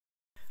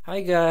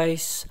Hi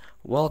guys,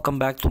 welcome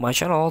back to my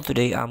channel.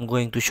 Today I'm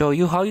going to show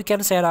you how you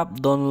can set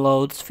up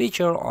downloads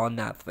feature on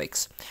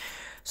Netflix.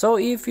 So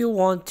if you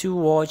want to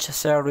watch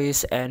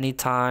series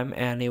anytime,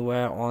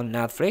 anywhere on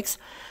Netflix,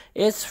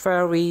 it's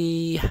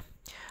very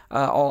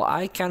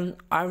I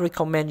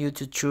recommend you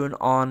to turn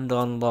on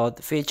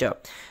download feature.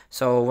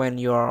 So when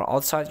you're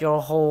outside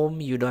your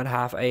home, you don't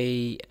have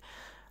a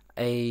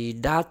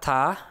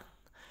data,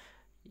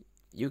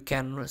 you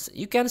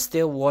can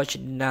still watch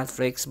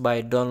Netflix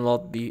by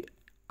download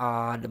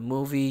the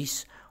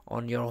movies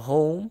on your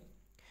home.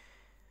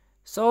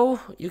 So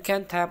you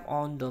can tap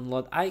on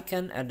download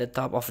icon at the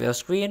top of your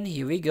screen.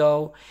 Here we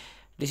go.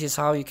 This is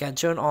how you can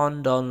turn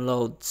on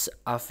downloads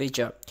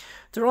feature.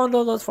 Turn on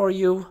download for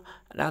you.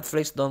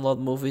 Netflix download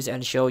movies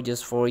and show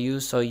just for you,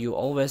 so you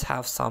always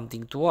have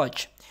something to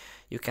watch.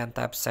 You can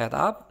tap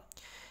setup.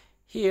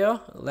 Here,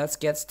 let's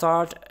get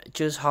started.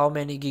 Choose how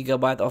many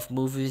gigabyte of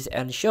movies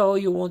and show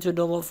you want to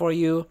download for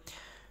you.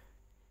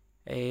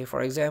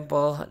 For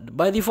example,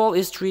 by default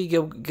is 3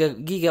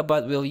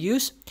 gigabyte will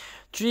use.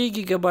 3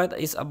 gigabyte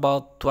is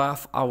about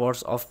 12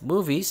 hours of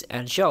movies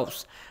and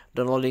shows.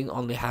 Downloading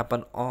only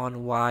happen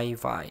on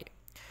Wi-Fi.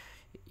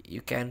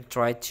 You can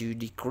try to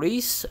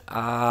decrease.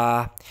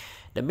 The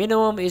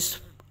minimum is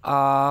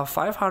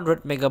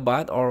 500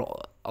 megabyte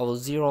or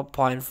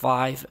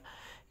 0.5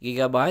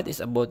 gigabyte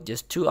is about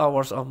just 2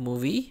 hours of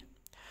movie.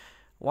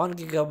 1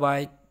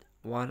 gigabyte,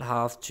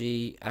 1/2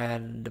 3,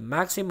 and the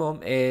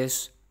maximum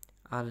is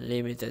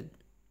unlimited.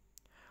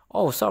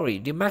 Oh, sorry,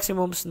 the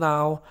maximums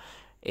now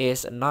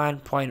is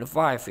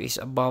 9.5, is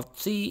about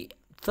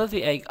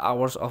 38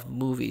 hours of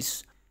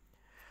movies.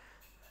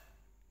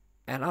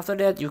 And after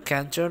that, you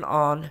can turn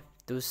on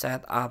to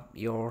set up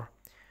your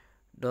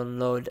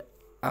download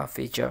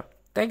feature.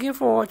 Thank you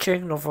for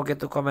watching. Don't forget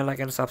to comment, like,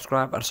 and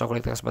subscribe. Also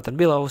click the button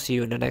below. See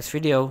you in the next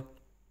video.